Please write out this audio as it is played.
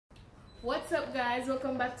What's up, guys?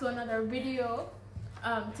 Welcome back to another video.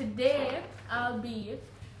 Today I'll be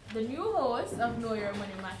the new host of Know Your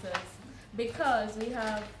Money Matters because we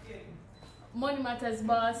have Money Matters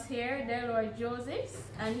boss here, Delroy A Josephs,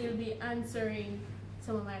 and he'll be answering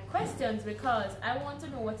some of my questions because I want to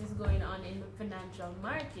know what is going on in the financial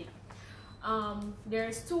market.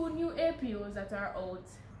 There's two new APOs that are out,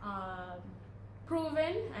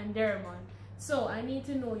 Proven and Derrimon. So I need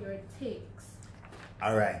to know your takes.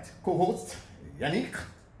 All right, co-host Yanique,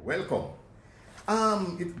 welcome.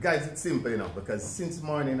 Guys, it's simple enough because since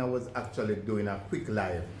morning I was actually doing a quick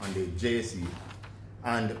live on the JC,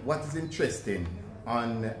 and what is interesting,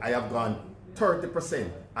 I have gone 30%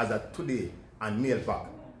 as of today on Mailpac.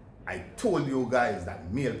 I told you guys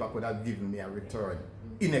that Mailpac would have given me a return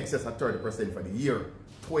in excess of 30% for the year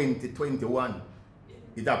 2021.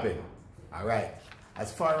 It happened. All right.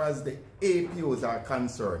 As far as the APOs are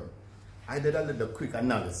concerned, I did a little quick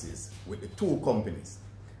analysis with the two companies,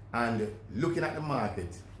 and looking at the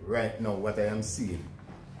market right now, what I am seeing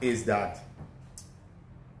is that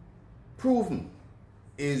Proven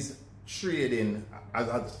is trading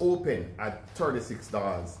as open at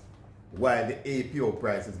 $36, while the APO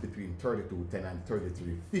price is between $32.10 and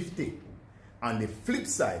 $33.50. On the flip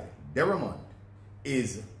side, Derrimon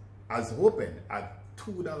is as open at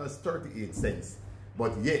 $2.38,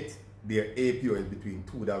 but yet their APO is between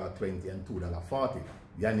 $2.20 and $2.40.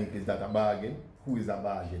 Yanique, is that a bargain? Who is a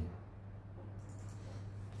bargain?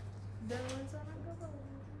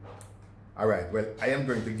 All right, well, I am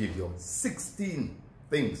going to give you 16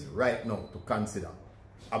 things right now to consider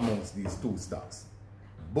amongst these two stocks.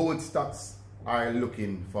 Both stocks are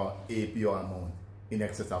looking for APO amount in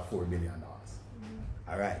excess of $4 billion.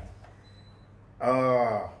 All right.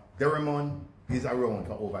 Derrimon is around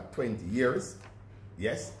for over 20 years.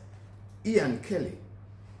 Yes. Ian Kelly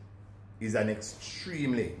is an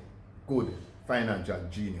extremely good financial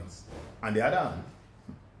genius. On the other hand,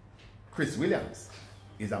 Chris Williams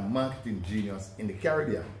is a marketing genius in the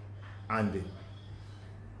Caribbean, and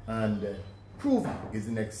Proven is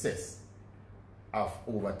in excess of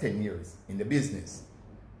over 10 years in the business.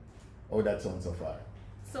 Oh, that sounds so far.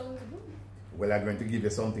 Sounds good. Well, I'm going to give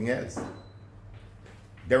you something else.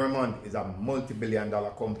 Derrimon is a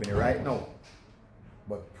multi-billion-dollar company right now,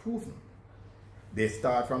 but Proven, they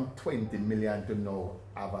start from 20 million to now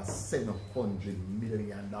have a $700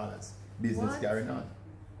 million business carrying on.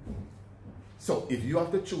 So if you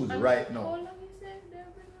have to choose right now, how long you said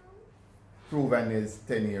Derrimon? Proven is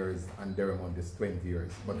 10 years and Derrimon is 20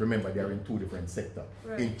 years. But remember, they are in two different sectors.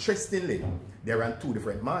 Right. Interestingly, they are in two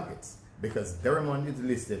different markets because Derrimon is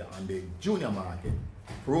listed on the junior market,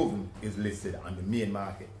 Proven is listed on the main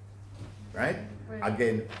market. Right?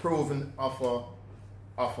 Again, Proven offered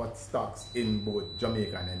stocks in both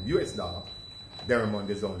Jamaican and US dollar. Derrimon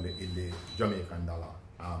is only in the Jamaican dollar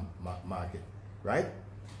market. Right?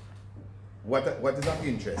 What is of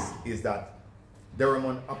interest is that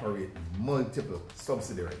Derrimon operates multiple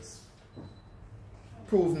subsidiaries.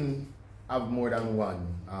 Proven have more than one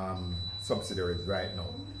subsidiaries right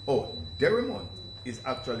now. Oh, Derrimon is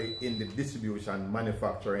actually in the distribution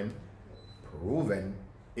manufacturing. Proven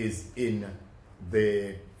is in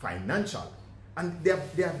the financial, and they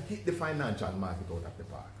have hit the financial market out of the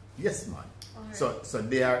park. Yes, man. Right. So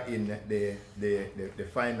they are in the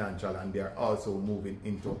financial, and they are also moving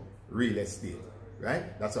into real estate,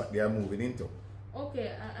 right? That's what they are moving into.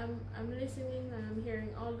 Okay, I'm listening and I'm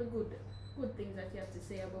hearing all the good things that you have to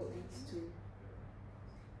say about these two.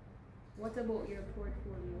 What about your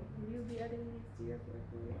portfolio? Will you be adding these to your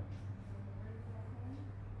portfolio?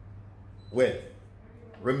 Well,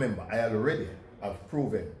 remember, I already have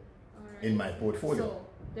Proven in my portfolio.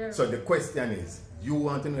 So the question is, you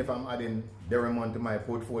want to know if I'm adding Derrimon to my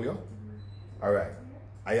portfolio? All right.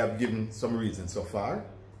 I have given some reasons so far,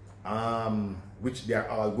 which they are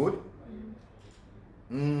all good.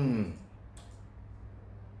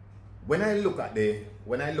 When I look at the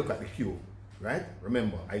queue, right?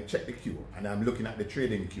 Remember, I check the queue and I'm looking at the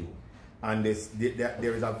trading queue, and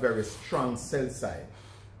there is a very strong sell side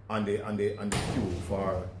on the queue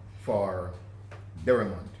for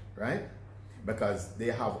Derrimon, right? Because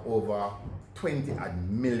they have over 20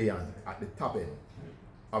 million at the top end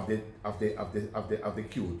of the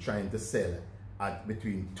queue trying to sell at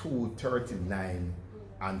between 239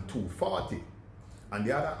 and 240. On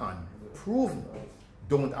the other hand, Proven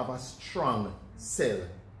don't have a strong sell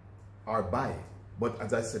or buy. But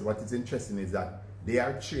as I said, what is interesting is that they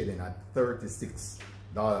are trading at $36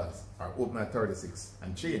 or open at 36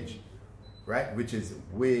 and change, right? Which is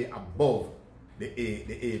way above the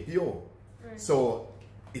APO. Right. So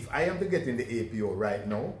if I am to get in the APO right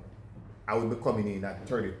now, I would be coming in at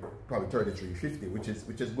 30, probably 33.50, which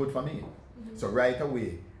is good for me. So right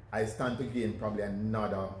away, I stand to gain probably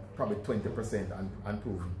another, probably 20% on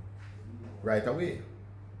Proven. Right away,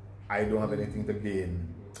 I don't have anything to gain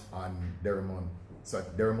on Derrimon. So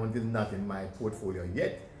Derrimon is not in my portfolio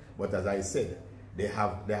yet, but as I said, they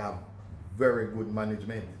have very good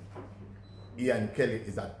management. Ian Kelly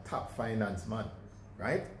is a top finance man,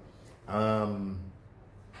 right?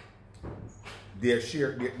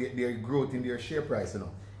 Their growth in their share price, you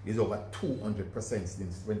know, is over 200% since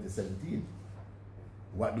 2017.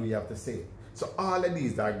 What do you have to say? So all of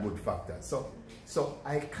these are good factors. So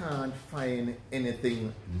I can't find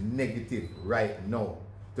anything negative right now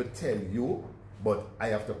to tell you, but I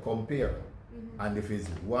have to compare. And if it's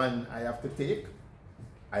one I have to take,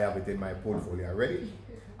 I have it in my portfolio already.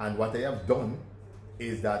 And what I have done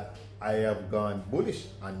is that I have gone bullish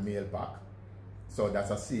on Mailpac. So that's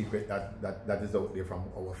a secret that is out there from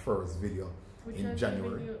our first video in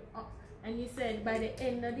January. And you said by the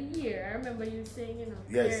end of the year, I remember you saying, you know,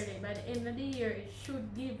 yes, clearly, by the end of the year, it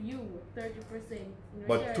should give you 30%.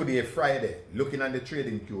 But today, Friday, looking at the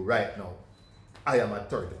trading queue right now, I am at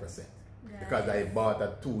 30%. Because I bought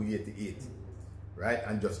at 288, right?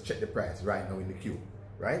 And just check the price right now in the queue,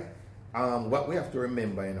 right? What we have to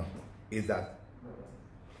remember, you know, is that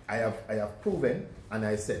I have Proven, and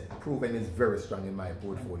I said Proven is very strong in my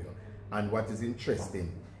portfolio. And what is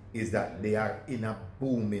interesting is that they are in a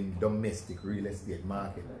booming domestic real estate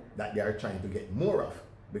market that they are trying to get more of,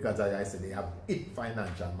 because as I said, they have hit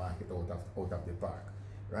financial market out of the park,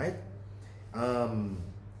 right?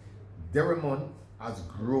 Derrimon has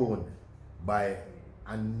grown by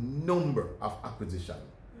a number of acquisitions,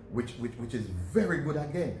 which is very good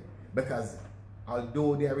again, because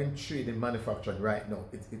although they are in trading manufacturing right now,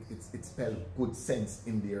 it spells good sense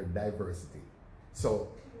in their diversity.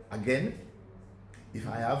 So again, if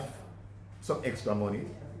I have some extra money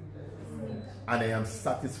and I am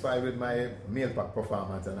satisfied with my Mailpac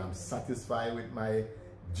performance, and I'm satisfied with my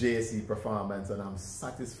JSE performance, and I'm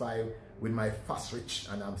satisfied with my Fast Rich,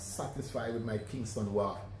 and I'm satisfied with my Kingston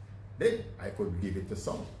Wharf, then I could give it to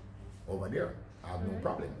some over there. I have no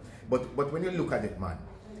problem. But when you look at it, man,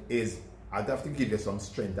 I'd have to give you some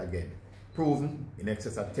strength again. Proven in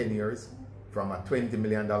excess of 10 years, from a $20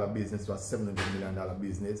 million business to a $700 million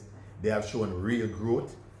business. They have shown real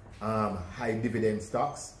growth, high dividend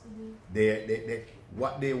stocks.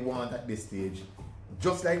 What they want at this stage,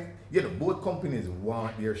 just like, you know, both companies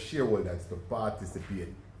want their shareholders to participate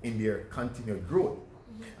in their continued growth.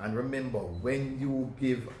 And remember, when you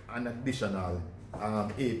give an additional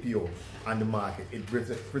APO on the market, it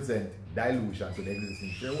presents dilution to the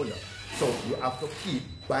existing shareholder. So you have to keep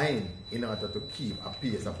buying in order to keep a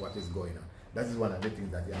pace of what is going on. That is one of the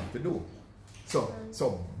things that you have to do.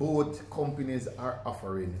 So both companies are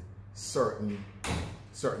offering certain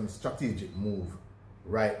strategic move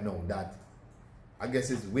right now that I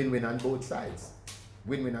guess is win-win on both sides.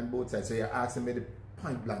 Win-win on both sides. So you're asking me the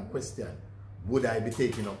point blank question: would I be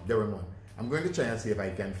taking up Derrimon? I'm going to try and see if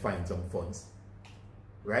I can find some funds.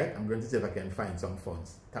 Right? I'm going to see if I can find some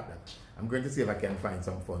funds. Tap that. I'm going to see if I can find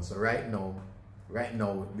some funds. So right now,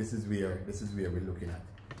 this is where we're looking at.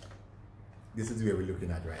 This is where we're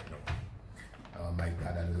looking at right now. Oh my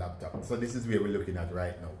God, and laptop. So this is where we're looking at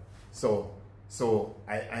right now. So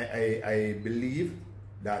I believe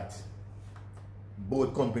that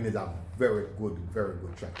both companies have very good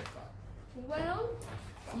track record. Well,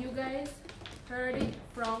 you guys heard it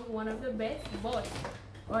from one of the best, but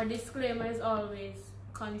our disclaimer is always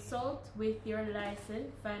consult with your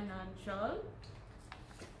licensed financial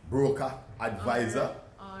broker, advisor.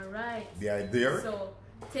 All right. They are there. So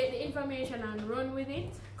take the information and run with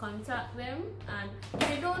it. Contact them, and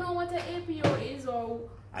if you don't know what an APO is, or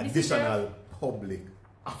additional public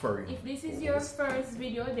offering, if this is your first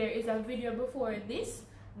video, there is a video before this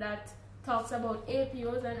that talks about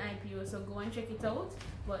APOs and IPOs, so go and check it out.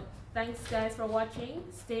 But thanks guys for watching.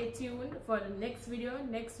 Stay tuned for the next video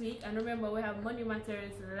next week, and remember, we have Money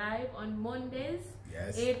Matters live on Mondays,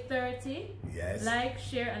 yes, 8:30. Yes. Like,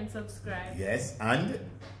 share, and subscribe. Yes, and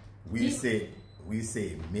we say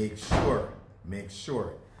make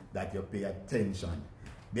sure that you pay attention.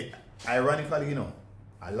 Ironically, you know,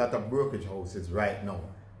 a lot of brokerage houses right now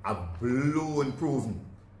have blown Proven.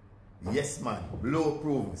 Yes, man, blow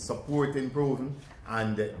Proven, supporting Proven,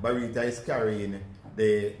 and Barita is carrying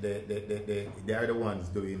they are the ones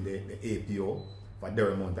doing the APO for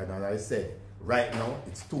Derrimon. And as I said, right now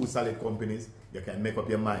it's two solid companies. You can make up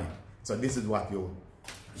your mind. So this is what you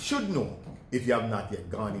should know if you have not yet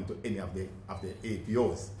gone into any of the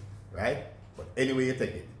APOs, right? But anyway you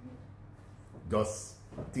take it, just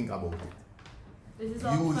think about it. This is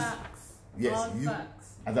all facts. Yes, All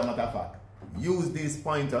facts. as a matter of fact, use these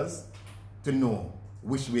pointers to know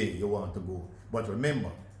which way you want to go. But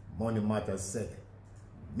remember, Money Matters said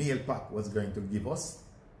Mailpac was going to give us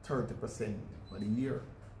 30% for the year.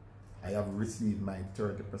 I have received my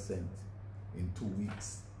 30% in 2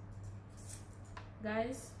 weeks.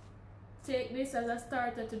 Guys, take this as a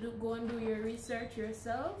starter to go and do your research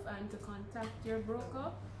yourself and to contact your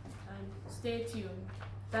broker, and stay tuned.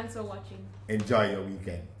 Thanks for watching. Enjoy your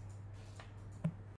weekend.